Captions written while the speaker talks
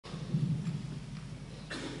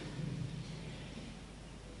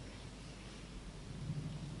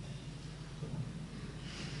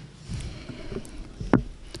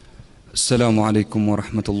السلام عليكم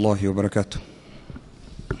ورحمة الله وبركاته.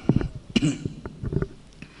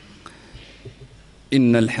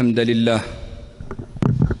 إن الحمد لله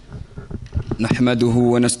نحمده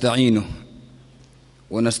ونستعينه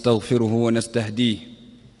ونستغفره ونستهديه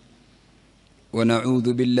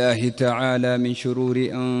ونعوذ بالله تعالى من شرور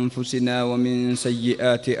أنفسنا ومن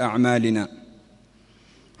سيئات أعمالنا.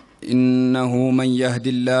 إنه من يهد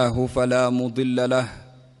الله فلا مضل له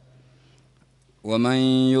ومن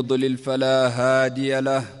يضلل فلا هادي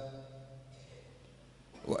له،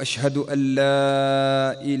 وأشهد أن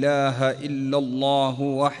لا إله إلا الله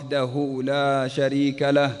وحده لا شريك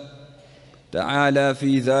له تعالى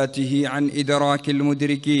في ذاته عن إدراك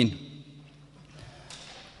المدركين،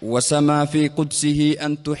 وسما في قدسه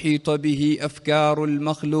أن تحيط به أفكار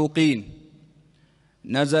المخلوقين،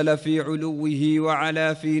 نزل في علوه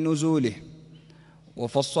وعلا في نزوله،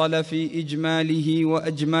 وفصل في إجماله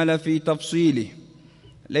وأجمل في تفصيله،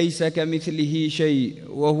 ليس كمثله شيء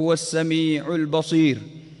وهو السميع البصير.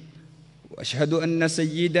 وأشهد أن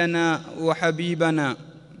سيدنا وحبيبنا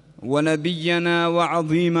ونبينا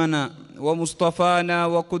وعظيمنا ومصطفانا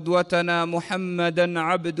وقدوتنا محمدًا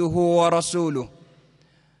عبده ورسوله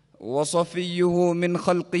وصفيه من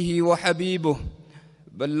خلقه وحبيبه،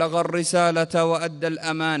 بلغ الرسالة وأدى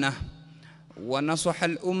الأمانة ونصح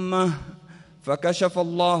الأمة، فكشف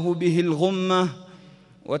الله به الغمة،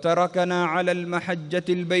 وتركنا على المحجة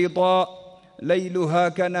البيضاء ليلها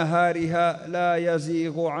كنهارها لا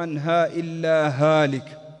يزيغ عنها إلا هالك.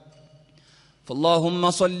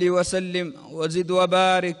 فاللهم صل وسلم وزد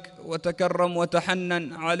وبارك وتكرم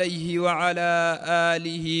وتحنن عليه وعلى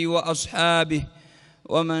آله وأصحابه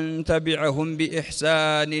ومن تبعهم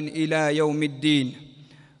بإحسان إلى يوم الدين.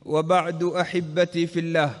 وبعد أحبتي في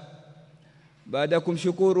الله، بعدكم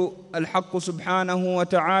شكور الحق سبحانه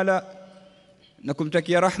وتعالى نكم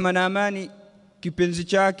تكي رحمة amani kipenzi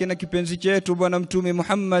chake na kipenzi chetu bwana mtume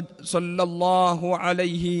Muhammad sallallahu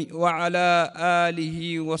alayhi wa ala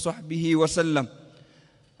alihi wa sahbihi wa sallam.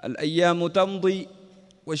 الأيام تمضي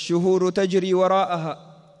والشهور تجري وراءها،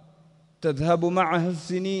 تذهب معها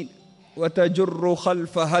السنين وتجر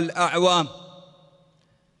خلفها الأعوام.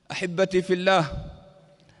 أحبتي في الله،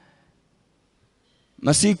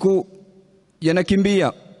 masiku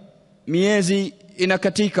yanakimbia, miezi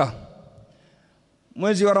inakatika.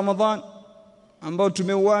 Mwezi wa Ramadhan ambao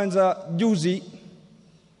tumeuanza juzi,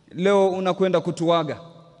 leo unakwenda kutuaga.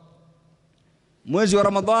 Mwezi wa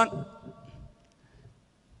Ramadhan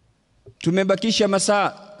tumebakisha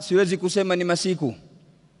masaa, siwezi kusema ni masiku.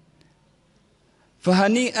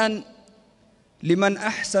 Fahani'an liman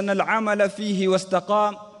ahsana al-amala fihi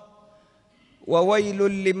wastaqam, wa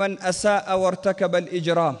wailul liman asaa wartakaba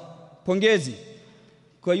al-ijram. Pongezi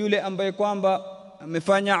kwa yule ambaye kwamba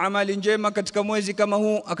amefanya amali njema katika mwezi kama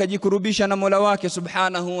huu akajikurubisha na Mola wake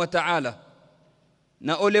subhanahu wa ta'ala,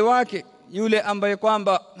 na ole wake yule ambaye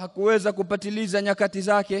kwamba hakuweza kupatiliza nyakati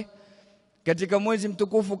zake katika mwezi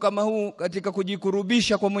mtukufu kama huu katika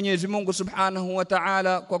kujikurubisha kwa Mwenyezi Mungu subhanahu wa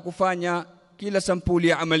ta'ala kwa kufanya kila sampuli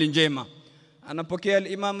ya amali njema. Anapokea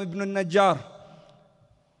al-Imam Ibn an-Najjar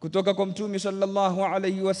kutoka kwa Mtume sallallahu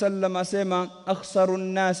alayhi wasallam asema, akhsarun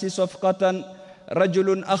nasi safqatan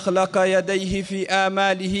rajulun akhlaqa yadayhi fi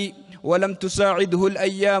amalihi wa lam tusa'idhu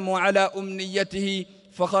al-ayyam ala umniyatihi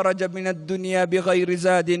fakharaja min ad-dunya bighayri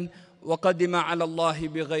zadin wa qadima ala Allah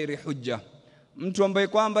bighayri hujja. Mtu ambaye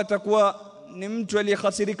kwamba atakuwa ni mtu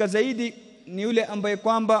aliyehasirika zaidi ni yule ambaye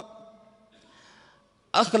kwamba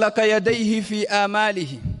akhlaqa yadayhi fi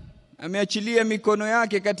amalihi, ameachilia mikono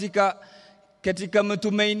yake katika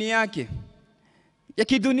matumaini yake ya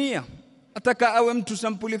kidunia. Ataka awe mtu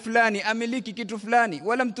sampuli fulani, amiliki kitu fulani,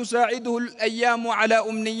 wala mtusaiduhu al-ayyamu ala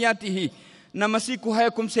umniyatihi, na masiku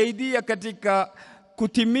hayakumsaidia katika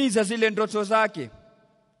kutimiza zile ndoto zake.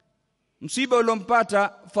 Msiba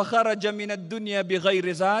ulompata, fakharaja min ad-dunya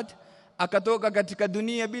bighairi zad, akatoka katika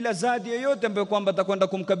dunia bila zadi yoyote ambayo kwamba atakwenda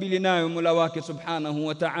kumkabili nayo Mola wake subhanahu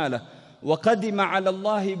wa ta'ala. Wa qadima ala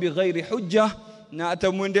Allah bighairi hujja, na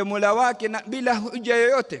atamwende Mola wake na bila hujja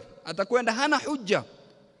yoyote. Atakwenda hana hujja.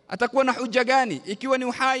 Atakuwa na hujja gani? Ikiwa ni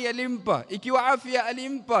uhai alimpa, ikiwa afya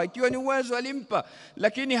alimpa, ikiwa ni uwezo alimpa,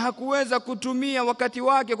 lakini hakuweza kutumia wakati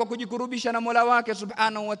wake kwa kujikurubisha na Mola wake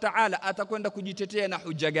subhanahu wa ta'ala, atakwenda kujitetea na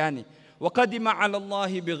hujja gani? Waqadima ala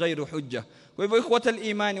Allah bighairi hujja. Kwa hivyo ikhwatal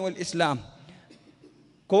imani wal islam,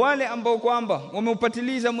 kwa wale ambao kwamba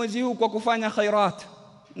wameupatiliza mwezi huu kwa kufanya khairat,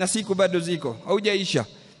 na siku bado ziko, haujaisha.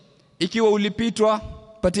 Ikiwa ulipitwa,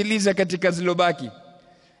 patiliza katika zilobaki.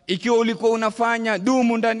 Ikiwa ulikuwa unafanya,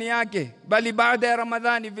 dumu ndani yake, bali baada ya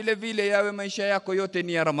Ramadhani vile vile yawe maisha yako yote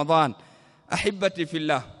ni ya Ramadhan. Ahibati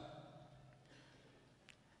fillah,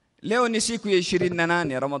 leo ni siku ya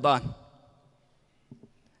 28 ya Ramadhan.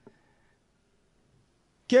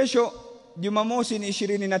 Kesho Jumamosi ni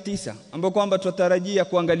 29 ambapo kwamba tutarajia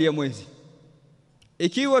kuangalia mwezi.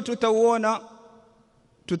 Ikiwa tutauona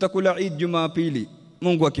tutakula Eid Jumapili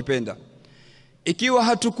Mungu akipenda. Ikiwa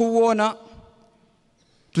hatukuuona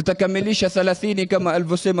tutakamilisha 30 kama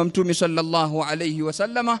alivyosema Mtume sallallahu alayhi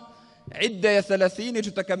wasallama. Idda ya 30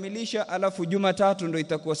 tutakamilisha, alafu Jumatatu ndio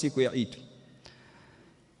itakuwa siku ya Eid.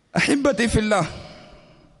 Ahibati fillah,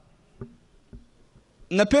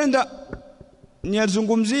 napenda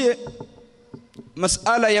niazungumzie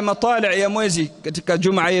masala ya matali' ya mwezi katika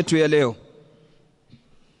Jumaa yetu ya leo.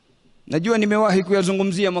 Najua nimewahi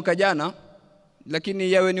kuyazungumzia mwaka jana,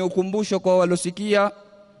 lakini yawe ni ukumbusho kwa walosikia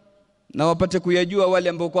na wapate kuyajua wale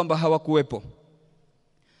ambao kwamba hawakuwepo.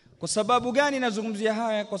 Kwa sababu gani nazungumzia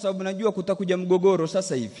haya? Kwa sababu najua kutakuja mgogoro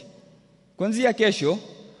sasa hivi. Kuanzia kesho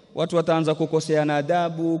watu wataanza kukoseana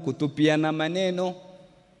adabu, kutupiana maneno.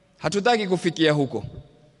 Hatutaki kufikia huko.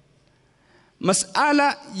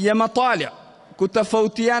 Masala ya matali',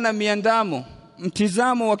 kutafautiana miandamo,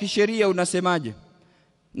 mtizamo wa kisheria unasemaje?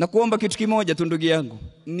 Na kuomba kitu kimoja tu ndugu yangu,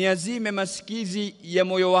 niazime masikizi ya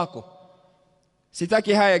moyo wako.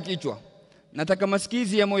 Sitaki haya kichwa. Nataka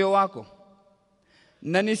masikizi ya moyo wako.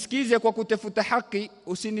 Na nisikize kwa kutafuta haki,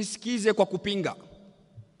 usinisikize kwa kupinga.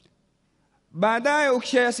 Baadaye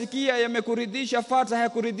ukishayasikia yamekuridhisha fata,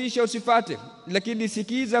 hayakuridhisha usifate, lakini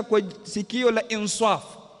sikiza kwa sikio la insaf,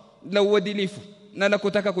 la uadilifu na la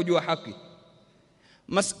kutaka kujua haki.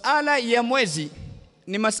 Masala ya mwezi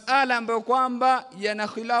ni masala ambayo kwamba yana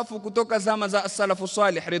khilafu kutoka zama za as-salafu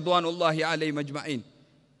salih ridwanullahi alayhi majma'in.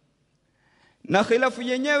 Na khilafu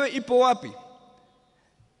yenyewe ipo wapi?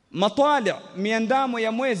 Matali' miandamo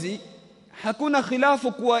ya mwezi, hakuna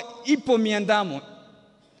khilafu kuwa ipo miandamo.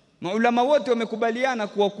 Maulama wote wamekubaliana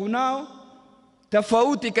kuwa kunao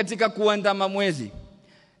tofauti katika kuandama mwezi.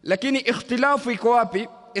 Lakini ikhtilafu iko wapi?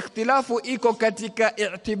 Ikhtilafu iko katika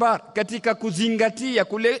i'tibar, katika kuzingatia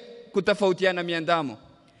kule kutafautiana miandamo.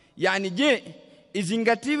 Yani je,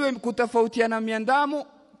 izingatiwe kutafautiana miandamo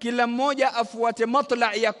kila mmoja afuate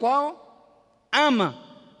matla' ya kwao, ama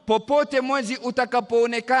popote mwezi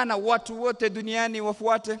utakapoonekana watu wote duniani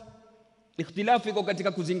wafuate? Ikhtilafu iko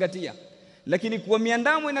katika kuzingatia. Lakini kwa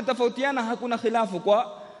miandamo inatofautiana,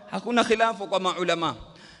 hakuna khilafu kwa maulama.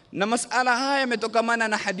 Na masala haya yametokamana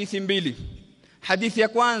na hadithi mbili. Hadithi ya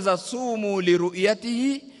kwanza, sumu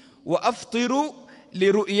liru'yatihi wa aftiru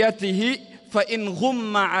liru'yatihi fa in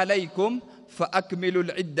ghumma alaykum fa akmilu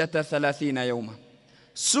al-iddata 30 yawma.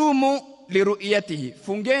 Sumu liru'yatihi,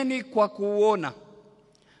 fungeni kwa kuona.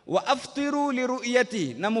 Wa aftiru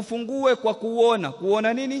liru'yatihi, na mfungue kwa kuona.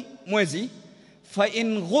 Kuona nini? Mwezi. Fa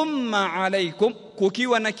in ghumma alaykum,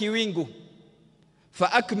 kukiwa na kiwingu,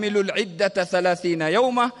 fa akmilu al-iddata 30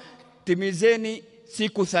 yawma, timizeni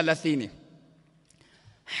siku 30.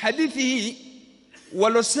 Hadithi hii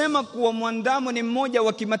walosema kuwa mwandamo ni mmoja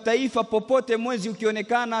wa kimataifa, popote mwezi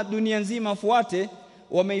ukionekana dunia nzima fuate,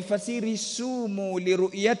 wameifasiri sumu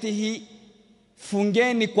liru'yatihi,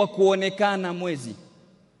 fungeni kwa kuonekana mwezi.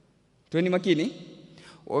 Tueni makini,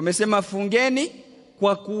 wamesema fungeni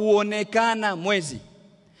kwa kuonekana mwezi.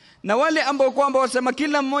 Na wale ambao kwamba wasema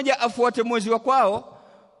kila mmoja afuate mwezi wa kwao,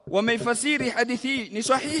 wameifasiri hadithi hii ni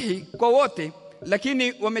sahihi kwa wote,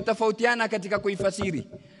 lakini wametofautiana katika kuifasiri.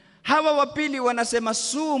 Hawa wapili wanasema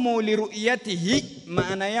sumu liru'yatihi,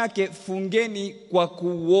 maana yake fungeni kwa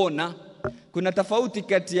kuona. Kuna tofauti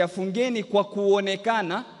kati ya fungeni kwa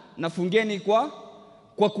kuonekana na fungeni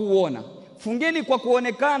kwa kuona. Fungeni kwa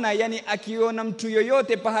kuonekana yani akiona mtu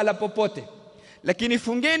yoyote pahala popote. Lakini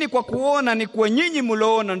fungeni kwa kuona ni kwa nyinyi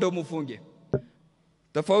mloona ndio mfunge.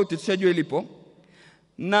 Tofauti tushajua ilipo.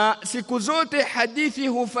 Na siku zote hadithi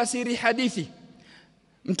hufasiri hadithi.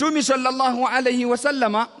 Mtume sallallahu alayhi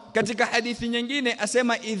wasallama katika hadithi nyingine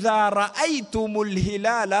asema idha raaitumul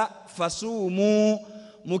hilala fasumu,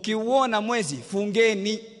 mkiuona mwezi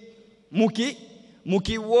fungeni.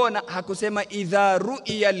 Mkiuona, hakusema idha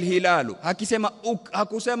ru'iyal hilalu,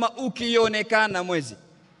 hakusema ukionekana mwezi.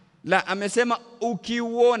 La, amesema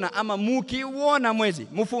ukiuona ama mkiuona mwezi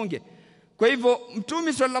mfunge. Kwa hivyo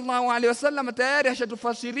Mtume sallallahu alaihi wasallam tayari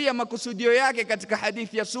ashatufasiria makusudio yake katika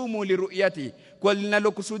hadithi ya sumu liru'yati, kwa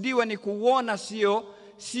linalokusudiwa ni kuona,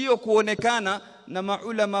 sio kuonekana. Na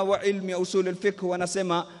maulama wa ilmi usul al-fiqh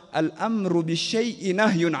wanasema al-amru bi-shay'in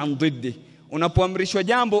nahyun an diddi, unapoamrishwa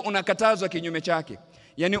jambo unakatazwa kinyume chake.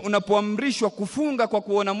 Yani unapoamrishwa kufunga kwa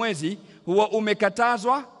kuona mwezi, huwa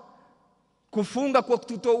umekatazwa kufunga kwa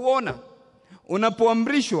kutouona.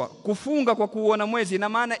 Unapoamrishwa kufunga kwa kuona mwezi, na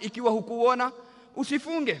maana ikiwa hukuona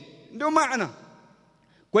usifunge, ndio maana.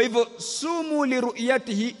 Kwa hivyo sumu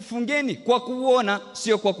liru'yatihi, fungeni kwa kuona,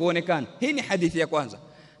 sio kwa kuonekana. Hii ni hadithi ya kwanza.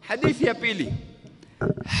 Hadithi ya pili,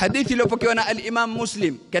 hadithi iliyopokewa na al-Imam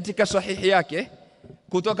Muslim katika sahihi yake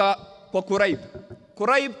kutoka kwa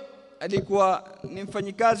Quraib alikuwa ni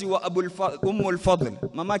mfanyikazi wa Ummul Fadl,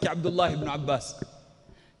 mamake Abdullah ibn Abbas.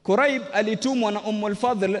 Quraib alitumwa na Ummul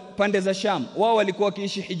Fadl pande za Sham, wao walikuwa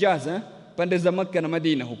wakiishi Hijaz, pande za Makka na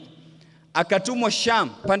Madina huko. Akatumwa Sham,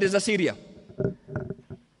 pande za Syria.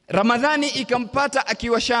 Ramadhani ikampata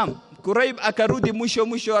akiwa Sham. Quraib akarudi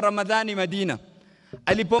mwisho wa Ramadhani Madina.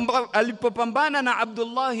 Alipopambana na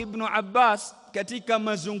Abdullah ibn Abbas katika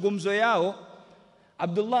mazungumzo yao,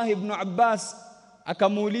 Abdullah ibn Abbas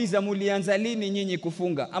akamuuliza, mulianza lini nyinyi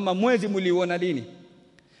kufunga, ama mwezi muliuona lini?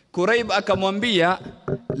 Quraib akamwambia,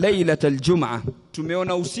 lailatul Jum'a,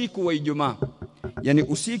 tumeona usiku wa Ijumaa, yani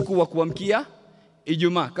usiku wa kuamkia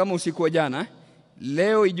Ijumaa, kama usiku wa jana.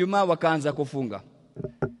 Leo Ijumaa wakaanza kufunga.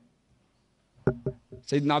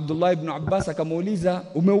 Saidina Abdullah ibn Abbas akamuuliza,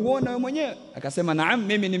 umeuona wewe mwenyewe? Akasema, naam,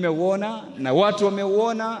 mimi nimeuona, na watu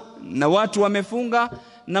wameuona, na watu wamefunga,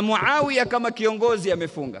 na Muawiya kama kiongozi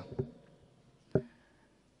amefunga.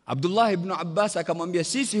 Abdullah ibn Abbas akamwambia,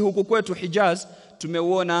 sisi huku kwetu Hijaz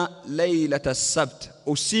tumeuona lailatas sabt,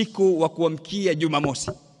 usiku wa kuamkia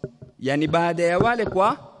Jumamosi, yani baada ya wale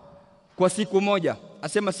kwa siku moja.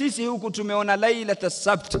 Asema sisi huku tumeona lailatas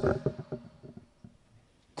sabt.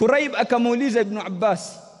 Quraib akamuuliza ibn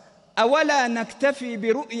Abbas, awala naktafi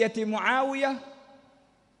bi ru'yati Muawiya?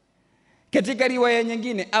 Katika riwaya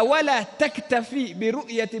nyingine, awala taktafi bi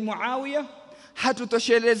ru'yati Muawiya?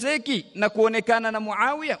 Hatutoshelezeki na kuonekana na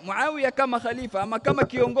Muawiya kama khalifa ama kama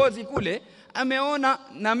kiongozi kule, ameona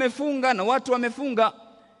na amefunga na watu wamefunga.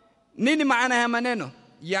 Nini maana ya maneno?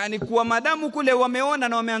 Yani kuwa madamu kule wameona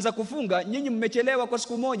na wameanza kufunga, nyinyi mmechelewa kwa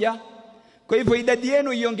siku moja, kwa hivyo idadi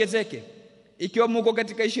yenu iongezeke. Ikiwa mko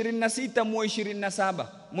katika 26 muwe 27,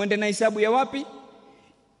 mwende na hisabu ya wapi?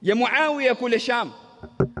 Ya Muawiya kule Sham.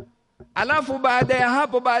 Alafu baada ya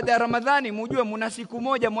hapo, baada ya Ramadhani, mujue mna siku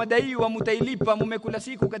moja mwadaiwa mutailipa, mmekula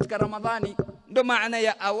siku katika Ramadhani. Ndo maana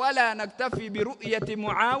ya awala naktafi bi ru'yati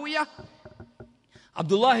Muawiya.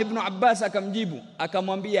 Abdullah ibn Abbas akamjibu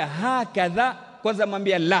akamwambia, hakadha. Kwanza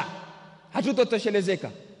mwambia la, hatutotoshelezeka.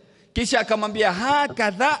 Kisha akamwambia,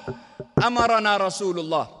 hakadha amarana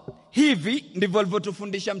Rasulullah, hivi ndivyo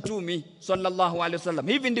alivyotufundisha Mtume sallallahu alaihi wasallam,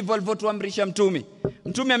 hivi ndivyo alivyotuamrisha Mtume.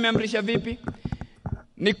 Mtume ameamrisha vipi?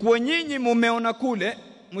 Ni kwa nyinyi mumeona kule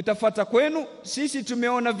mtafata kwenu, sisi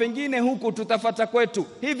tumeona vingine huku tutafata kwetu.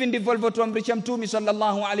 Hivi ndivyo alivyotuamrisha Mtume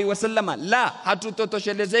sallallahu alaihi wasallam. La,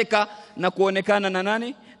 hatutotoshelezeka na kuonekana na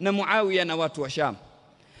nani? Na Muawiya na watu wa Sham.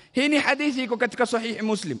 Hii ni hadithi iko katika sahihi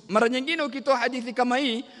Muslim. Mara nyingine ukitoa hadithi kama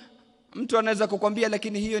hii, mtu anaweza kukwambia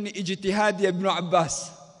lakini hiyo ni ijtihadi ya Ibn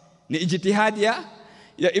Abbas. Ni ijtihadi ya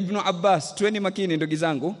Ibn Abbas. Tuweni makini ndugu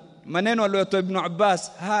zangu. Maneno aliyotoa Ibn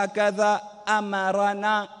Abbas, hakadha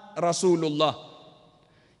amarana Rasulullah,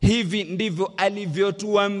 hivi ndivyo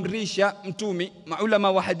alivyotuamrisha Mtume.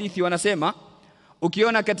 Maulama wa hadithi wanasema,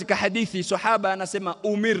 ukiona katika hadithi sahaba anasema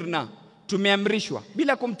umirna, tumeamrishwa,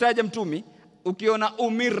 bila kumtaja Mtume. Ukiona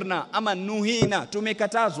umirna ama nuhina,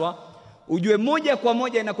 tumekatazwa, ujue moja kwa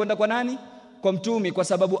moja inakwenda kwa nani? Kwa Mtume, kwa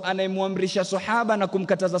sababu anayemwamrisha sahaba na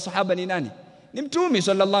kumkataza sahaba ni nani? Ni Mtume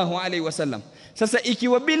sallallahu alaihi wasallam. Sasa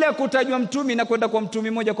ikiwa bila kutajwa Mtume na kwenda kwa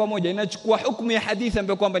Mtume moja kwa moja, inachukua hukumu ya hadithi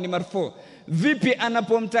ambayo kwamba ni marfu. Vipi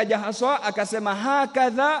anapomtaja haswa akasema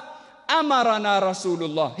hakadha amarana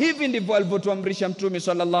Rasulullah, hivi ndivyo alivyotuamrisha Mtume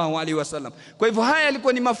sallallahu alaihi wasallam. Kwa hivyo haya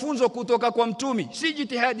yalikuwa ni mafunzo kutoka kwa Mtume, si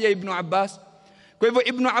jitihadi ya Ibn Abbas. Kwa hivyo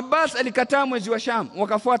Ibn Abbas alikataa mwezi wa Sham,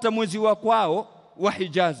 wakafuata mwezi wa kwao wa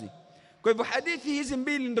Hijazi. Kwa hivyo hadithi hizi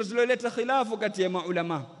mbili ndizo zilizoleta khilafu kati ya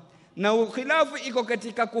maulama, na khilafu iko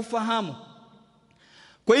katika kufahamu.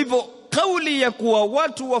 Kwa hivyo kauli ya kuwa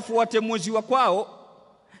watu wafuate mwezi wa kwao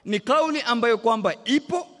ni kauli ambayo kwamba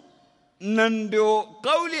ipo, na ndio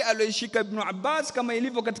kauli aliyoshika Ibn Abbas kama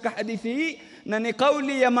ilivyo katika hadithi hii, na ni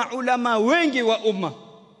kauli ya maulama wengi wa umma,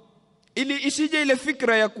 ili isije ile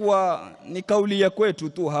fikra ya kuwa ni kauli ya kwetu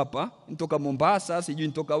tu hapa, nitoka Mombasa sijui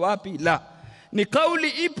nitoka wapi. La, ni kauli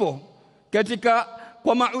ipo katika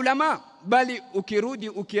kwa maulama, bali ukirudi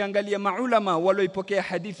ukiangalia maulama walioipokea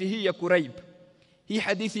hadithi hii ya Quraib. Hii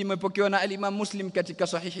hadithi imepokewa na al-Imam Muslim katika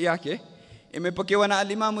sahihi yake, imepokewa na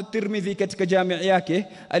al-Imam Tirmidhi katika jami' yake,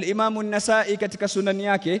 al-Imam an-Nasa'i katika sunan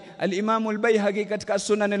yake, al-Imam al-Baihaqi katika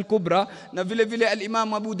sunan al-Kubra, na vile vile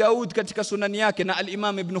al-Imam Abu Daud katika sunan yake, na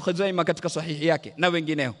al-Imam Ibn Khuzaimah katika sahihi yake, na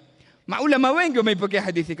wengineo. Maulama wengi wameipokea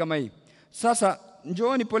hadithi kama hii. Sasa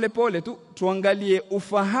njooni polepole tu tuangalie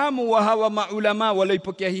ufahamu wa hawa maulama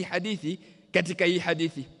walioipokea hii hadithi. Katika hii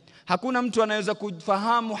hadithi hakuna mtu anaweza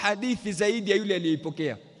kufahamu hadithi zaidi ya yule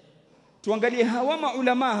aliyeipokea. tuangalie hawa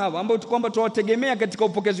maulama hawa ambao kwamba tuwategemea katika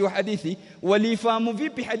upokezi wa hadithi walifahamu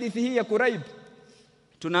vipi hadithi hii ya Quraib.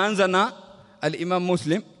 Tunaanza na al-Imam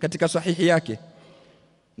Muslim katika sahihi yake.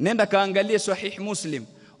 Nenda kaangalie sahih Muslim,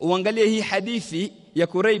 uangalie hii hadithi ya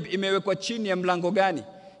Quraib imewekwa chini ya mlango gani.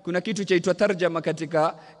 Kuna kitu chaitwa tarjama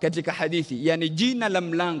katika hadithi, yani jina la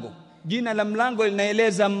mlango. Jina la mlango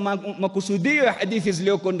linaeleza makusudio ya hadithi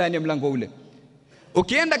zilizoko ndani ya mlango ule.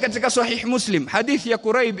 Ukienda katika sahih Muslim, hadithi ya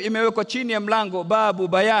Quraib imewekwa chini ya mlango babu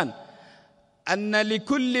bayan anna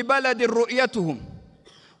likulli baladin ru'yatuhum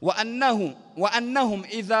wa annahum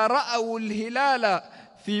idha ra'aw al-hilala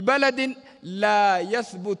fi baladin la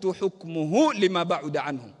yathbutu hukmuhu lima ba'da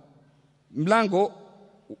anhum.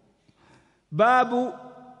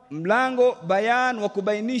 Mlango bayan wa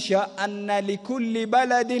kubainisha anna likulli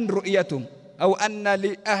baladin ru'yatuhum au anna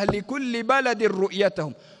li ahli kulli baladin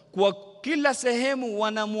ru'yatuhum, kwa kila sehemu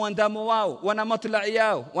wana muandamo wao, wana matlai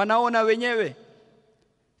yao, wanaona wenyewe.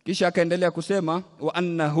 Kisha akaendelea kusema wa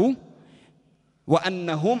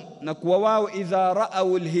annahum, na kuwa wao idha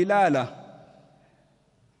ra'aw al-hilala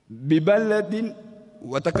bibaladin,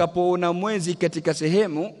 watakapoona mwezi katika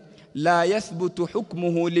sehemu, la yathbutu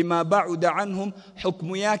hukmuhu lima ba'da anhum,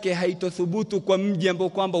 hukmu yake haitothubutu kwa mji ambao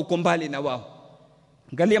kwamba uko mbali na wao.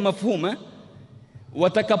 Angalia mafhumu,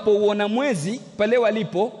 watakapoona mwezi pale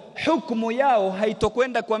walipo, hukumu yao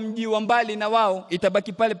haitokwenda kwa mji wa mbali na wao,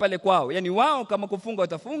 itabaki pale pale kwao. Yani wao kama kufunga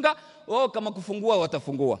watafunga, wao kama kufungua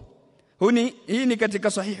watafungua. Hii ni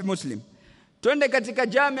katika sahih Muslim. Twende katika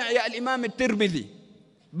Jami' ya al-Imam at-Tirmidhi.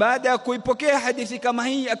 Baada ya kuipokea hadithi kama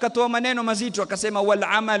hii akatoa maneno mazito akasema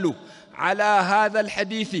wal-amalu ala hadha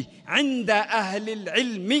al-hadithi 'inda ahli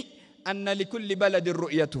al-ilmi anna likulli baladin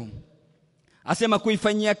ru'yatuhum. Asema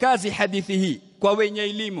kuifanyia kazi hadithi hii kwa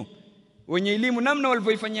wenye elimu namna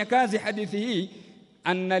walivyoifanyia kazi hadithi hii,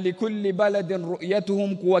 anna likulli baladin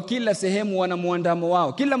ru'yatuhum, kwa kila sehemu wana muandamo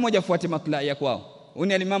wao, kila mmoja afuate matlai ya kwao.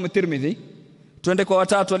 Huni al-Imam Tirmidhi. Twende kwa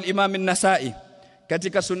watatu, al-Imam an-Nasa'i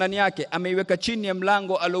katika sunani yake ameiweka chini ya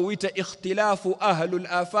mlango alowita ikhtilafu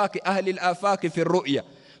ahli al-afaqi fi ru'ya,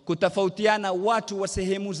 kutafautiana watu wa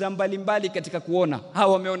sehemu za mbalimbali katika kuona.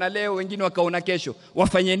 Hawa wameona leo, wengine wakaona kesho.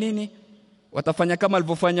 Wafanye nini? Watafanya kama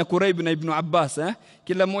alivyofanya Quraib na Ibn Abbas,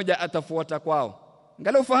 kila mmoja atafuata kwao.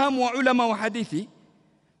 Angalau fahamu wa ulama wa hadithi.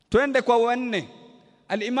 Twende kwa wanne,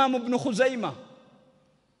 al-Imam Ibn Khuzaimah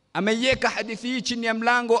ameiweka hadithi hii chini ya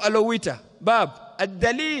mlango alowita bab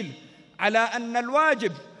ad-dalil ala anna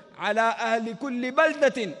al-wajib ala ahli kulli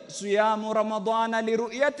baldatin siyam ramadana li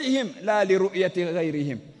ru'yatihim la li ru'yati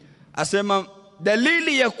ghayrihim. Asema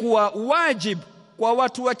dalili ya kuwa wajib kwa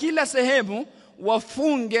watu wa kila sehemu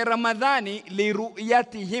wafunge Ramadhani li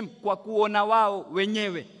ru'yatihim, kwa kuona wao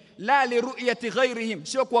wenyewe, la li ru'yati ghayrihim,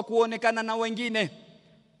 sio kwa kuonekana na wengine.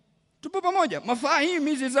 Tupo pamoja? Mafahimu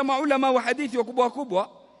hizi za maulama wa hadithi wakubwa,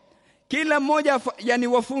 kila mmoja yani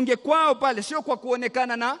wafunge kwao pale, sio kwa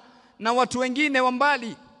kuonekana na watu wengine wa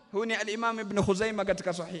mbali. Huu ni al-Imam Ibn Khuzaimah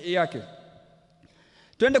katika sahihi yake.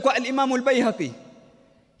 Twende kwa al-Imam al-Baihaqi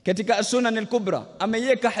katika as-Sunan al-Kubra,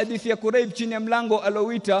 ameiweka hadithi ya Quraib chini ya mlango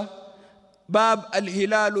alowita bab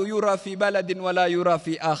al-hilalu yura fi baladin wala yura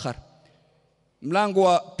fi akhar. Mlango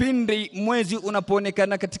wa pindi mwezi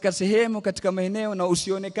unapoonekana katika sehemu, katika maeneo, na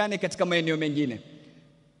usionekane katika maeneo mengine.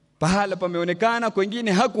 Pahala pameonekana,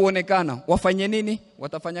 kwingine hakuonekana, wafanye nini?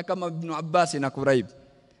 Watafanya kama Ibn Abbas na Quraib.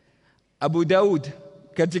 Abu Daud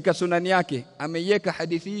katika sunani yake ameiweka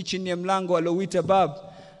hadithi hii chini ya mlango alowita bab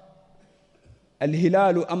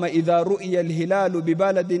al-hilalu ama idha ru'iya al-hilalu bi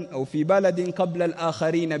baladin au fi baladin qabla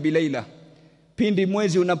al-akharin bilayla, pindi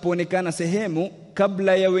mwezi unapoonekana sehemu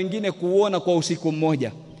kabla ya wengine kuona kwa usiku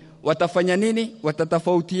mmoja. Watafanya nini?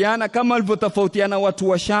 Watatofautiana kama walivyotofautiana watu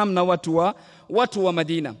wa Sham na watu wa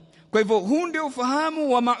Madina. Kwa hivyo huu ndio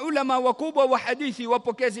ufahamu wa maulama wakubwa wa hadithi,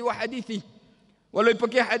 wapokezi wa hadithi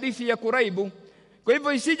walioipokea hadithi ya Quraibu. Kwa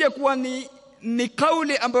hivyo isije kuwa ni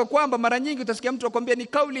kauli ambayo kwamba mara nyingi utasikia mtu akwambia ni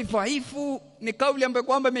kauli dhaifu, ni kauli ambayo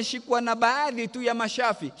kwamba imeshikwa na baadhi tu ya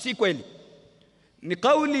mashafi. Si kweli. Ni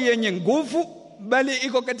kauli yenye nguvu, bali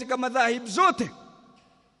iko katika madhahib zote.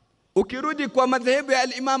 Ukirudi kwa madhehebu ya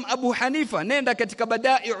al-Imam Abu Hanifa, nenda katika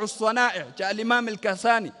Bada'i'us Sana'i' cha al-Imam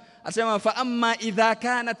al-Kasani, asema fa amma idha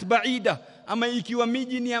kanat ba'ida, ama ikiwa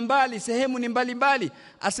miji ni mbali, sehemu ni mbali,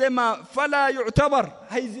 asema fala yu'tabar,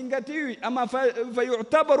 haizingatiwi, ama fa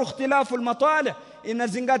yu'tabaru ikhtilafu al-matali',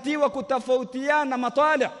 inazingatiwa kutafautiana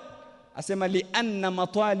matali'. Asema li anna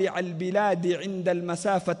matali' al-biladi 'inda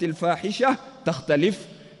al-masafati al-fahisha takhtalif,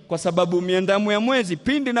 kwa sababu miandamo ya mwezi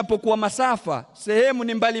pindi inapokuwa masafa, sehemu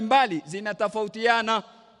ni mbali, zinatofautiana.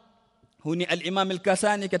 Huni al-Imam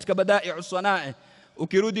al-Kasani katika Bada'i'us Sana'i.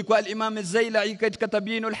 Ukirudi kwa al-Imam az-Zailai katika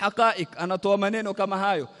Tabyinul Haqa'iq anatoa maneno kama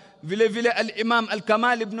hayo. Vile vile al-Imam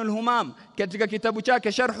al-Kamal ibn al-Humam katika kitabu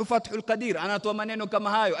chake Sharh Fathul Qadir anatoa maneno kama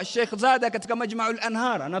hayo. Al-Sheikh Zada katika Majma'ul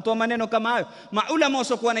Anhar anatoa maneno kama hayo. Maulama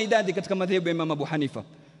wasokuwa na idadi katika madhehebu ya Imam Abu Hanifa.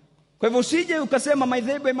 Kwa hivyo usije ukasema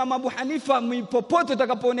madhehebu ya Imam Abu Hanifa popote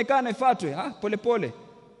utakapoonekana ifuatwe. Pole pole.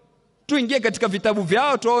 Tuingie katika vitabu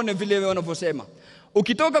vyao tuone vile wanavyosema.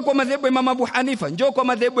 Ukitoka kwa madhehebu ya Imam Abu Hanifa njoo kwa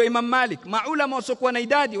madhehebu ya Imam Malik. Maulama wasokuwa na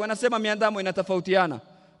idadi wanasema miandamo inatofautiana.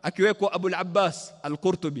 Akiweko Abu al-Abbas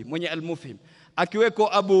al-Qurtubi mwenye al-Mufhim, akiweko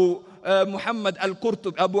Abu Muhammad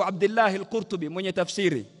al-Qurtubi, Abu Abdullah al-Qurtubi mwenye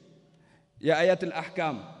tafsiri ya ayat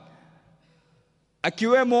al-ahkam,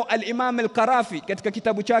 akiwemo al-Imam al-Qarafi katika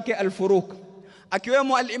kitabu chake al-Furuq,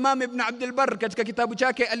 akiwemo al-Imam Ibn Abd al-Barr katika kitabu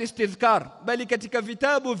chake al-Istidhkar, bali katika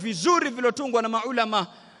vitabu vizuri vilotungwa na maulama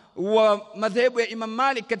wa madhehebu ya Imam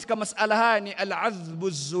Malik katika masala haya ni al-Azb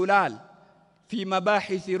az-Zulal في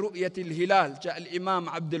مباحث رؤية الهلال جاء الإمام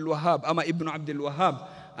عبد الوهاب أما ابن عبد الوهاب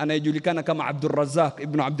أنا يجولكنا كما عبد الرزاق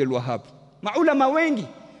ابن عبد الوهاب مع علماء wengi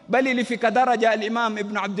bali ilifika daraja al-Imam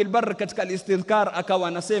Ibn Abd al-Barr katika al-Istidhkar akawa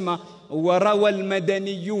anasema warawa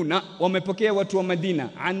al-madaniyuna wamepokea watu wa Madina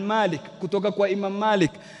an Malik kutoka kwa Imam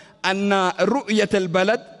Malik anna ru'yat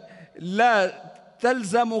al-balad la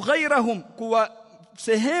talzamu ghayrahum kuwa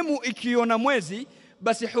sehemu ikiona mwezi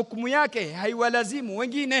basi hukumu yake haiwalazimu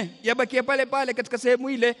wengine, yabakia pale pale katika sehemu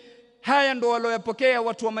ile. Haya ndo walioyapokea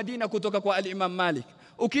watu wa Madina kutoka kwa al-Imam Malik.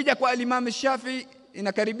 Ukija kwa al-Imam Shafi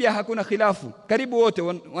inakaribia hakuna khilafu, karibu wote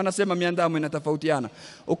wanasema miandamo inatofautiana.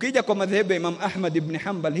 Ukija kwa madhehebu ya Imam Ahmad ibn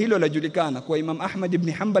Hanbal hilo lajulikana kwa Imam Ahmad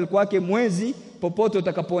ibn Hanbal kwake mwezi popote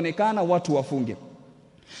utakapoonekana watu wafunge.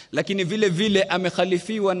 Lakini vile vile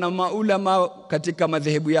amekhalifiwa na maulama katika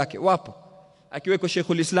madhehebu yake, wapo akiweko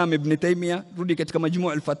Sheikhul Islam Ibn Taymiyyah, rudi katika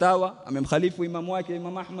Majmu' al-Fatawa amemkhalifu imamu wake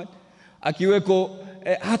Imam Ahmad, akiweko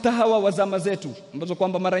hata hawa wazama zetu ambazo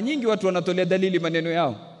kwamba mara nyingi watu wanatolea dalili maneno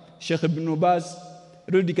yao. Sheikh Ibn Baz,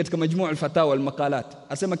 rudi katika Majmu' al-Fatawa al-Maqalat,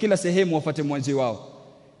 asema kila sehemu wafuate mwezi wao.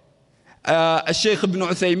 Sheikh Ibn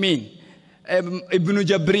Uthaymeen, Ibn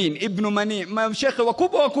Jabrin, Ibn Mani, Sheikh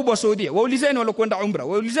wakubwa Saudia, waulizeni walokwenda umra,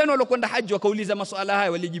 waulizeni walokwenda haji wakauliza masuala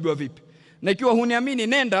haya walijibiwa vipi. Na ikiwa huniamini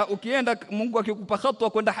nenda, ukienda Mungu akikupa khatwa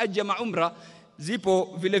kwenda haji ya umra, zipo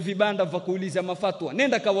vile vibanda vya kuuliza mafatwa,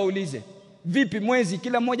 nenda kawaulize vipi mwezi,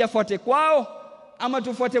 kila mmoja afuate kwao ama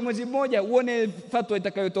tufuate mwezi mmoja uone fatwa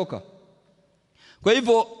itakayotoka. Kwa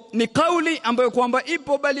hivyo ni kauli ambayo kwamba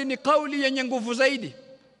ipo, bali ni kauli yenye nguvu zaidi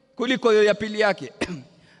kuliko ya pili yake.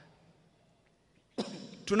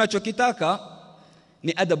 Tunachokitaka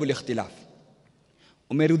ni adabul ikhtilaf.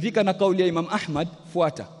 Umeridhika na kauli ya Imam Ahmad,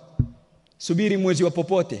 fuata, subiri mwezi wa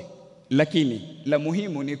popote, lakini la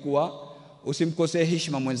muhimu ni kuwa usimkosee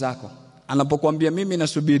heshima mwenzako anapokuambia mimi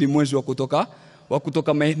nasubiri mwezi wa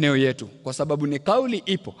kutoka maeneo yetu, kwa sababu ni kauli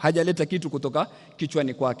ipo, hajaleta kitu kutoka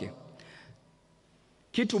kichwani kwake.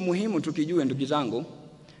 Kitu muhimu tukijue ndugu zangu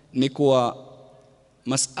ni kuwa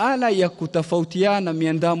masala ya kutofautiana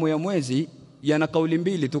miandamo ya mwezi yana kauli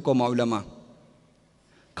mbili tu kwa maulama.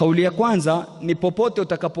 Kauli ya kwanza ni popote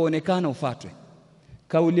utakapoonekana ufuatwe.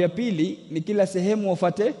 Kauli ya pili ni kila sehemu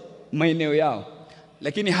wafuate maeneo yao.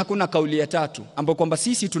 Lakini hakuna kauli ya tatu ambayo kwamba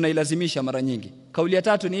sisi tunailazimisha mara nyingi. Kauli ya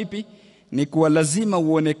tatu ni ipi? Ni kuwa lazima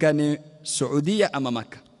uonekane Saudia ama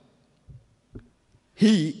Maka.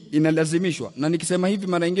 Hii inalazimishwa. Na nikisema hivi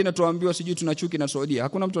mara nyingine tuambiwa sijui tunachuki na Saudia.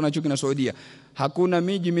 Hakuna mtu anachuki na Saudia. Hakuna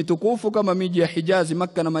miji mitukufu kama miji ya Hijazi,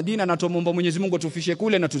 Makka na Madina, na tuomba Mwenyezi Mungu atufishe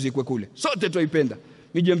kule na tuzikwe kule. Sote tuipenda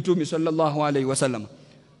miji ya Mtume sallallahu alaihi wasallam.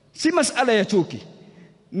 Si masala ya chuki.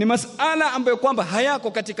 Ni masala ambayo kwamba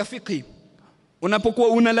hayako katika fiqh. Unapokuwa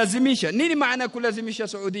unalazimisha, nini maana kulazimisha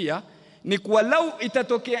Saudia? Ni kuwa lau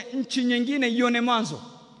itatokea nchi nyingine ione mwanzo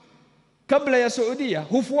kabla ya Saudia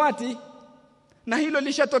hufuati. Na hilo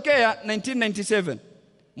lishatokea 1997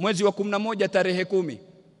 mwezi wa 11 tarehe 10.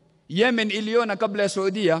 Yemen iliona kabla ya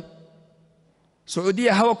Saudia.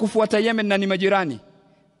 Saudia hawakufuata Yemen na ni majirani.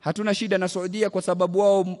 Hatuna shida na Saudia kwa sababu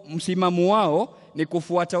wao msimamo wao ni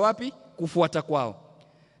kufuata wapi? Kufuata kwao.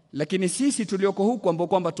 Lakini sisi tulioko huku ambao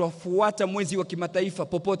kwamba tuwafuata mwezi wa kimataifa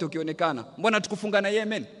popote ukionekana, mbona tukufunga na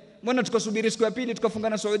Yemen? Mbona tukasubiri siku ya pili tukafunga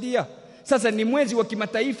na Saudia? Sasa ni mwezi wa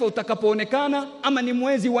kimataifa utakapoonekana ama ni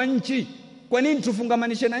mwezi wa nchi? Kwa nini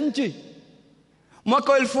tufungamanishe na nchi?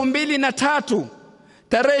 Mwaka 2003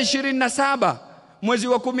 tarehe 27 mwezi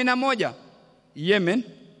wa 11 Yemen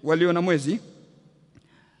waliona mwezi,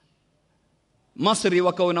 Masri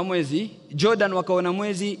wakaona mwezi, Jordan wakaona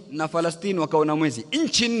mwezi, na Palestina wakaona mwezi.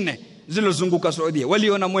 Nchi 4 zilizozunguka Saudia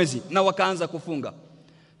waliona mwezi na wakaanza kufunga.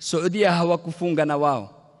 Saudia hawakufunga na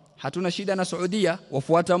wao. Hatuna shida na Saudia,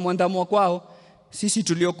 wafuata mwandamo kwao. sisi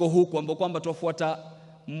tulioko huku ambao kwamba tufuata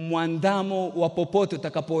mwandamo wa popote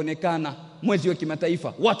utakapoonekana mwezi wa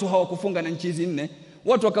kimataifa, watu hawakufunga na nchi hizi nne,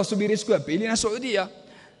 watu wakasubiri siku ya pili na Saudia.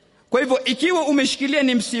 Kwa hivyo ikiwa umeshikilia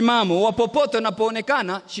ni msimamo wa popote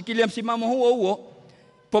unapoonekana, shikilia msimamo huo huo,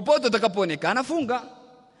 popote utakapoonekana funga.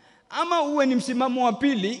 Ama uwe ni msimamo wa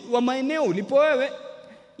pili wa maeneo ulipo wewe,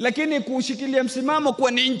 lakini kushikilia msimamo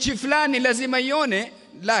kwa ni nchi fulani lazima ione,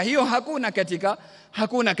 la, hiyo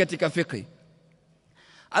hakuna katika fiqh.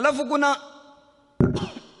 Alafu kuna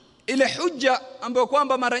ile hujja ambayo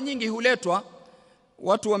kwamba mara nyingi huletwa,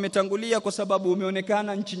 watu wametangulia kwa sababu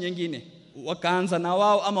umeonekana nchi nyingine wakaanza na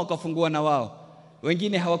wao ama wakafungua na wao,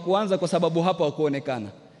 wengine hawakuanza kwa sababu hapa hawakuonekana.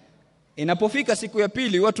 Inapofika siku ya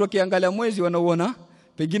pili watu wakiangalia mwezi wanauona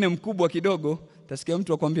pengine mkubwa kidogo, tasikia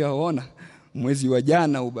mtu akwambia waona mwezi wa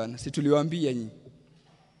jana bwana, si tuliwaambia nyinyi.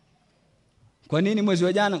 Kwa nini mwezi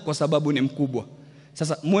wa jana? Kwa sababu ni mkubwa.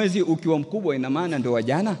 Sasa mwezi ukiwa mkubwa ina maana ndio wa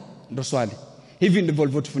jana? Ndio swali. Hivi ndivyo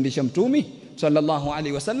alivyotufundisha Mtume sallallahu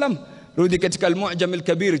alaihi wasallam. Rudi katika al-Mu'jam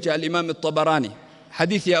al-Kabir cha al-Imam at-Tabarani,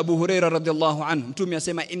 hadithi ya Abu Huraira radhiyallahu anhu, Mtume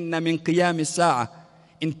asema inna min qiyami as-sa'a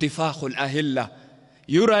intifakhu al-ahilla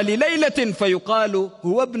yura li laylatin fayuqalu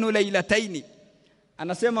huwa ibn laylatayn.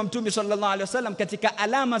 Anasema Mtume sallallahu alaihi wasallam katika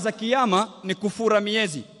alama za kiyama ni kufura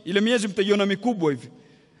miezi. Ile miezi mtaiona mikubwa hivi.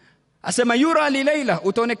 Asema yura li layla,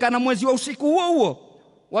 utaonekana mwezi wa usiku huo huo,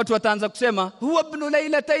 watu wataanza kusema huwa ibn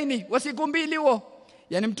laylatayn, wa siku mbili huo.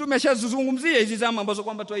 Yani Mtume ashazungumzia hizi zama ambazo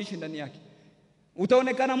kwamba tuishi ndani yake.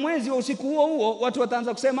 Utaonekana mwezi wa usiku huo huo, watu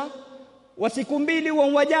wataanza kusema wa siku mbili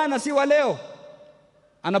huo, wa jana si wa leo.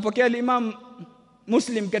 Anapokea al-Imam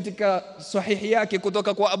Muslim katika sahihi yake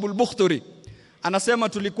kutoka kwa Abu al-Bukhtari, anasema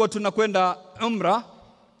tulikuwa tunakwenda umra,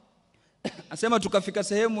 asema tukafika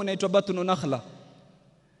sehemu inaitwa Batnu Nakhla,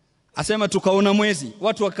 asema tukaona mwezi,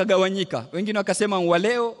 watu wakagawanyika, wengine wakasema wa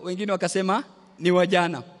leo, wengine wakasema ni wa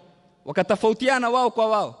jana, wakatofautiana wao kwa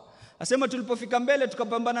wao. Asema tulipofika mbele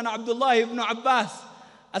tukapambana na Abdullah ibn Abbas,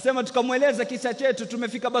 asema tukamweleza kisa chetu,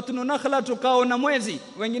 tumefika Batnu Nakhla tukaona mwezi,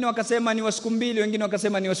 wengine wakasema ni wa siku mbili, wengine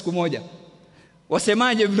wakasema ni wa siku moja.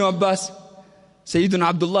 Wasemaje Ibn Abbas? Sayyiduna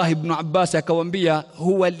Abdullah ibn Abbas akawaambia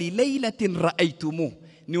huwa li laylatin ra'aytumu,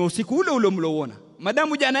 ni usiku ule ule mlioona,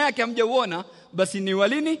 madamu jana yake hamjauona basi ni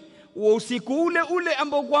walini wa usiku ule ule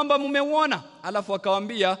ambao kwamba mmeuona. Alafu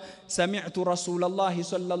akawaambia sami'tu Rasulullah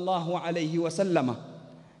sallallahu alayhi wasallam,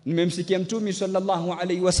 nimemsikia Mtume sallallahu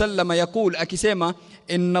alayhi wasallam yakul, akisema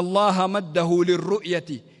inna Allaha maddahu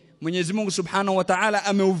lirru'yati, Mwenyezi Mungu Subhanahu wa Ta'ala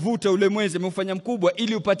ameuvuta ule mwezi, ameufanya mkubwa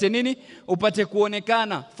ili upate nini? Upate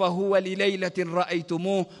kuonekana. Fa huwa li laylatin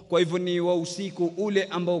ra'aytumu, kwa hivyo ni wa usiku ule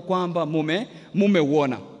ambao kwamba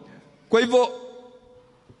mumeuona. Kwa hivyo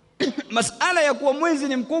masala ya kuwa mwezi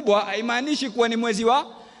ni mkubwa haimaanishi kuwa ni mwezi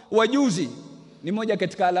wa juzi. Ni moja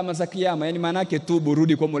katika alama za kiyama, yani maana yake tubu,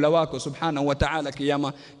 rudi kwa Mola wako Subhanahu wa Ta'ala,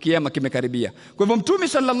 kiyama kimekaribia. Kwa hivyo Mtume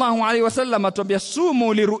sallallahu alaihi wasallam atuambia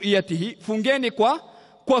sumu li ru'yatihi, fungeni kwa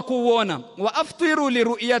kuona, wa aftiru li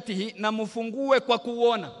ru'yatihi, na mfungue kwa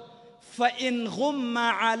kuona. Fa in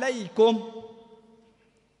ghumma alaikum,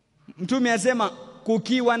 Mtume asema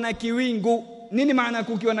kukiwa na kiwingu. Nini maana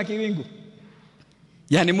kukiwa na kiwingu?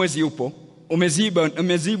 Yani mwezi upo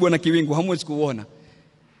umezibwa na kiwingu, hamwezi kuona.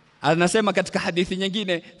 Anasema katika hadithi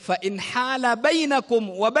nyingine fa in hala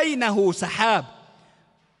bainakum wa bainahu sahab,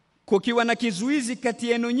 kukiwa na kizuizi kati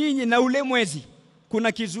yenu nyinyi na ule mwezi,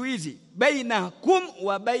 kuna kizuizi bainakum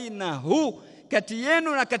wa bainahu, kati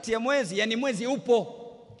yenu na kati ya mwezi, yani mwezi upo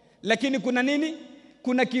lakini kuna nini?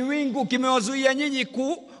 Kuna kiwingu kimewazuia nyinyi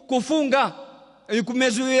kufunga,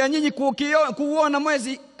 kumezuia nyinyi kuona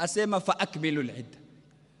mwezi. Asema fa akmilul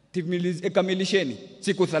idda, kamilisheni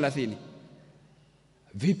siku 30.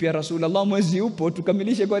 Vipi ya Rasulullah, mwezi upo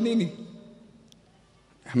tukamilishe kwa nini?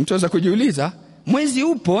 Mtu anaweza kujiuliza, mwezi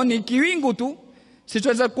upo ni kiwingu tu,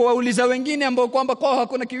 sitaweza kuwauliza wengine ambao kwamba kwao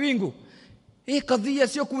hakuna kiwingu. Hii kadhia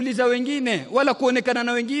sio kuuliza wengine wala kuonekana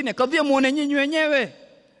na wengine, kadhia muone nyinyi wenyewe.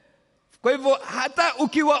 Kwa hivyo hata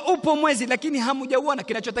ukiwa upo mwezi lakini hamujauona,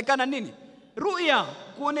 kinachotakana nini? Ru'ya,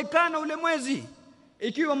 kuonekana ule mwezi.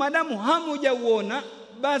 Ikiwa madamu hamujauona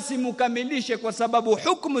basi mukamilishe, kwa sababu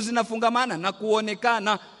hukumu zinafungamana na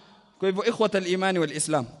kuonekana. Kwa hivyo ikhwata al-imani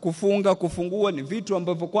wal-islam, kufungua ni vitu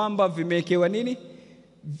ambavyo kwamba vimewekewa nini?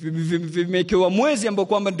 Vimewekewa mwezi ambao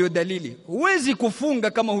kwamba ndio dalili. Huwezi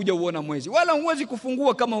kufunga kama hujauona mwezi, wala huwezi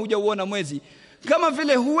kufungua kama hujauona mwezi. Kama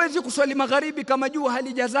vile huwezi kuswali magharibi kama jua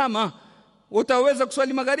halijazama. Utaweza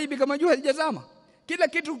kuswali magharibi kama jua halijazama? Kila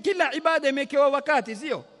kitu, kila ibada imewekewa wakati,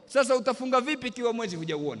 sio? Sasa utafunga vipi ikiwa mwezi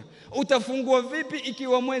hujauona? Utafungua vipi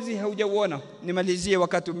ikiwa mwezi haujauona? Nimalizie,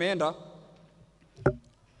 wakati umeenda.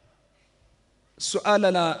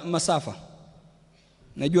 Suala la masafa.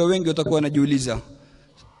 Najua wengi watakuwa wanajiuliza,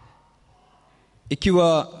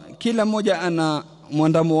 ikiwa kila mmoja ana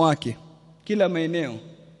mwandamo wake kila maeneo,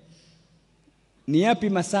 ni yapi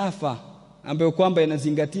masafa ambayo kwamba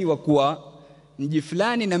yanazingatiwa kuwa mji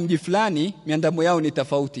fulani na mji fulani miandamo yao ni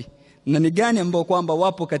tofauti, na ni gani ambao kwamba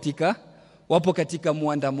wapo katika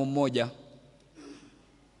muandamo mmoja?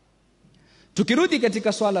 Tukirudi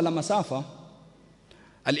katika swala la masafa,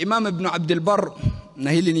 al-Imam Ibn Abd al-Barr,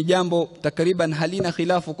 na hili ni jambo takriban halina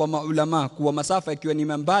khilafu kwa maulama, kuwa masafa ikiwa ni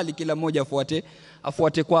mbali kila mmoja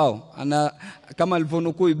afuate kwao. Ana kama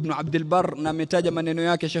alivonukuu Ibn Abd al-Barr na ametaja maneno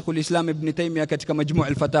yake Sheikhul Islam Ibn Taymiyyah katika Majmu'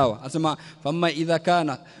 al-Fatawa, asema famma idha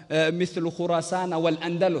kana mithlu Khurasan wal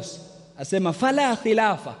Andalus, asema fala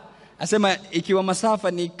khilafa, asema ikiwa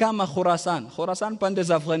masafa ni kama Khurasan pande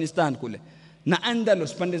za Afghanistan kule, na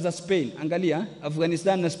Andalus pande za Spain. Angalia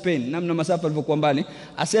Afghanistan na Spain namna masafa yalivyokuwa mbali.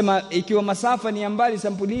 Asema ikiwa masafa ni mbali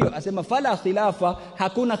sampuli hiyo, asema fala khilafa,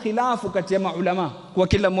 hakuna khilafu kati ya maulama, kwa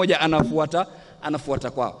kila mmoja anafuata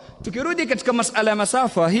kwao. Tukirudi katika masala ya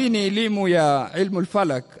masafa, hii ni elimu ya ilmu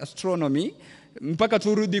al-falak, astronomy, mpaka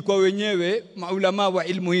turudi kwa wenyewe maulama wa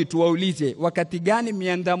ilmu hii tuwaulize wakati gani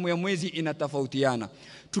miandamo ya mwezi inatofautiana.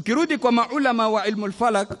 Tukirudi kwa maulama wa ilmu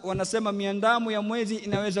al-falak, wanasema miandamo ya mwezi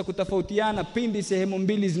inaweza kutofautiana pindi sehemu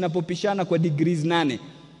mbili zinapopishana kwa degrees 8.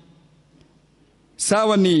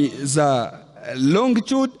 Sawa ni za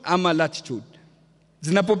longitude ama latitude.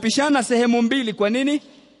 Zinapopishana sehemu mbili kwa nini?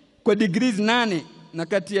 Kwa degrees 8, na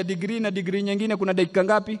kati ya degree na degree nyingine kuna dakika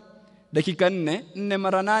ngapi? Dakika 4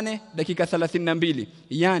 mara 8 dakika 32.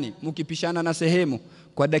 Yani mkipishana na sehemu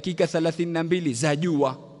kwa dakika 32 za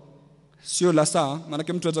jua, sio la saa. Maana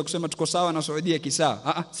mtu anaweza kusema tuko sawa na Saudia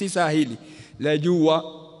kisaa. Si saa hili la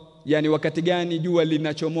jua. Yani wakati gani jua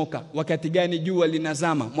linachomoka, wakati gani jua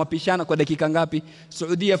linazama, mwapishana kwa dakika ngapi?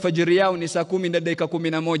 Saudia fajiri yao ni saa 10 na dakika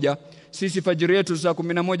 11, sisi fajiri yetu saa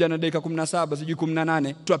 11 na dakika 17 sijui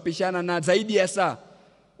 18, tuapishana na zaidi ya saa.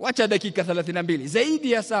 Wacha dakika 32,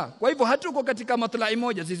 zaidi ya saa. Kwa hivyo hatuko katika matlai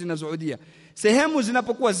moja sisi na Saudia. Sehemu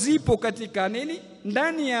zinapokuwa zipo katika nini,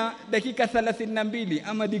 ndani ya dakika 32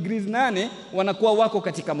 ama degrees 8, wanakuwa wako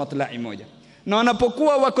katika matlai moja, na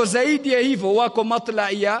wanapokuwa wako zaidi ya hivyo wako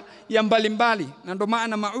matlai ya mbalimbali. Na ndio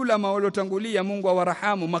maana maulama waliotangulia, Mungu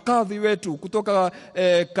awarahamu, makadhi wetu kutoka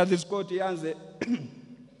kadhi Scott yanze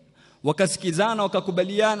wakasikizana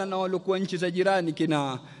wakakubaliana na waliokuwa nchi za jirani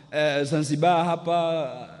kina Zanzibar hapa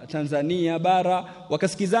Tanzania bara,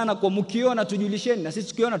 wakasikizana kwa mkiona tujulisheni, na sisi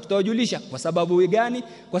tukiona tutawajulisha. Kwa sababu gani?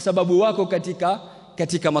 Kwa sababu wako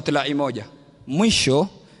katika matlai moja. Mwisho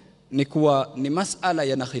ni kuwa ni masala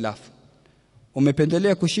yana khilafu.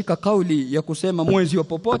 Umependelea kushika kauli ya kusema mwezi wa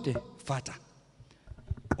popote, fata.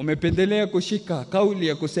 Umependelea kushika kauli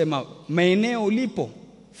ya kusema maeneo ulipo,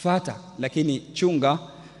 fata. Lakini chunga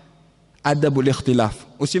adabu al-ikhtilaf,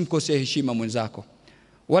 usimkosee heshima mwenzako,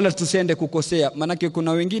 wala tusende kukosea. Manake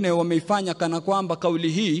kuna wengine wameifanya kana kwamba kauli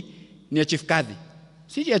hii ni ya chief kadhi.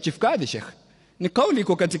 Si ya chief kadhi, Sheikh. Ni kauli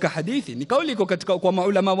iko katika hadithi, ni kauli iko katika kwa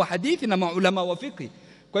maulama wa hadithi na maulama wa fiqh.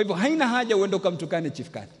 Kwa hivyo haina haja uende kumtukane chief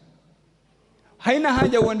kadhi, haina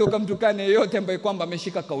haja uende kumtukane yeyote ambaye kwamba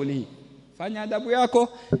ameshika kauli hii. Fanya adabu yako,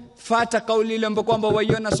 fata kauli ile ambayo kwamba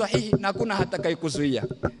waiona sahihi na hakuna atakayekuzuia.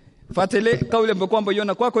 Fatele kauli ambayo kwamba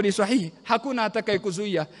uiona kwako ni sahihi, hakuna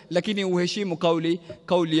atakayekuzuia, lakini uheshimu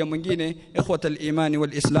kauli ya mwingine. Ikhwatal imani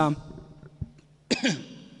wal islam,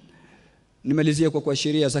 nimalizia kwa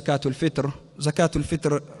kuashiria zakatul fitr. Zakatul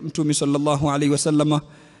fitr, Mtume sallallahu alaihi wasallam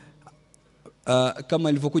kama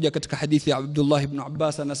ilivyokuja katika hadithi ya Abdullah ibn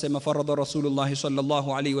Abbas, anasema farada Rasulullah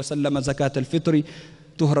sallallahu alaihi wasallam zakatul fitri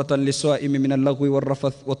tuhratan lisaimi min al-laghwi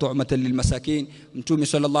war-rafath wa tu'matan lilmasakin. Mtume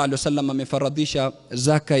sallallahu alaihi wasallam amefaradhisha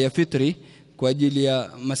zaka ya fitri kwa ajili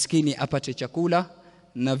ya maskini apate chakula,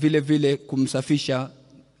 na vile vile kumsafisha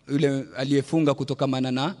yule aliyefunga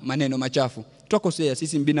kutokana na maneno machafu. Tukosea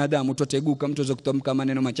sisi binadamu, tuteguka, mtu aweza kutamka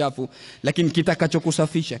maneno machafu, lakini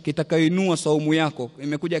kitakachokusafisha, kitakayoinua saumu yako.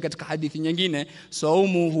 Imekuja katika hadithi nyingine,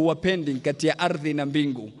 saumu huwa pending kati ya ardhi na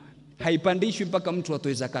mbingu, haipandishwi mpaka mtu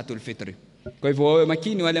atoe zakatul fitri. Kwa hivyo wawe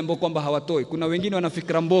makini wale ambao kwamba hawatoi. Kuna wengine wana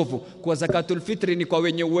fikra mbovu kwa zakatul fitri ni kwa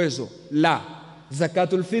wenye uwezo. La,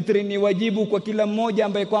 zakatul fitri ni wajibu kwa kila mmoja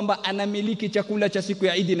ambaye kwamba anamiliki chakula cha siku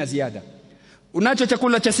ya Eid na ziada. Unacho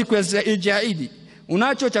chakula cha siku ya Eid,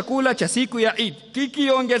 unacho chakula cha siku ya Eid,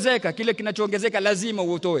 kikiongezeka, kile kinachoongezeka lazima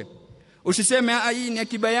utoe. Usiseme hii ni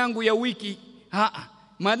akiba yangu ya wiki.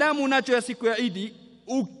 Madamu unacho ya siku ya Eid,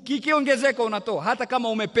 kikiongezeka unatoa. Hata kama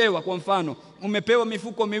umepewa, kwa mfano umepewa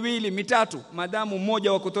mifuko miwili mitatu, madamu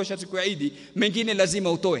mmoja wa kutosha siku ya Eid, mengine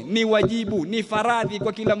lazima utoe. Ni wajibu, ni faradhi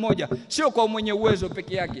kwa kila mmoja, sio kwa mwenye uwezo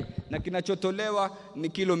peke yake. Na kinachotolewa ni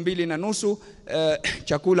kilo 2.5,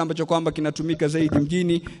 chakula ambacho kwamba kinatumika zaidi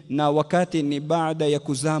mjini, na wakati ni baada ya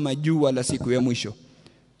kuzama jua la siku ya mwisho.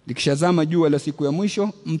 Likishazama jua la siku ya mwisho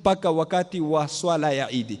mpaka wakati wa swala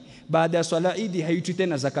ya Eid. Baada ya swala Eid haitwi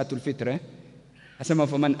tena zakatul fitr. Asema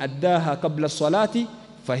faman addaha qabla salati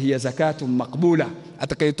fahiya zakatun maqbula,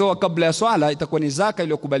 atakayetoa kabla ya swala itakuwa ni zaka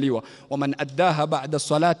iliyokubaliwa. Waman addaha ba'da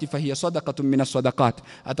salati fahiya sadaqatun min as-sadaqat,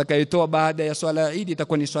 atakayetoa baada ya swala ya Eid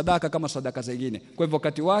itakuwa ni sadaka kama sadaka zingine. Kwa hivyo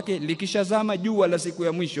wakati wake likishazama jua la siku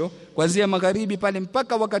ya mwisho kuanzia magharibi pale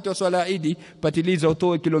mpaka wakati wa swala ya Eid, patiliza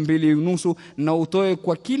utoe kilo 2.5, na utoe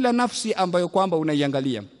kwa kila nafsi ambayo kwamba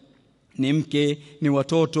unaiangalia. Ni mke, ni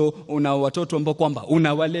watoto, una watoto ambao kwamba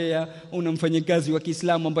unawalea, una mfanyikazi wa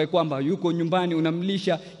Kiislamu ambaye kwamba yuko nyumbani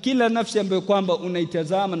unamlisha, kila nafsi ambayo kwamba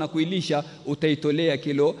unaitazama na kuilisha utaitolea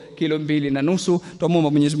kilo 2.5. Tuombe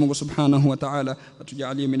Mwenyezi Mungu Subhanahu wa Ta'ala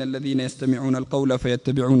atujalie min alladhina yastami'una alqawla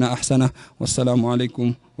fayattabi'una ahsana. Wassalamu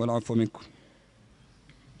alaykum wal 'afwa minkum.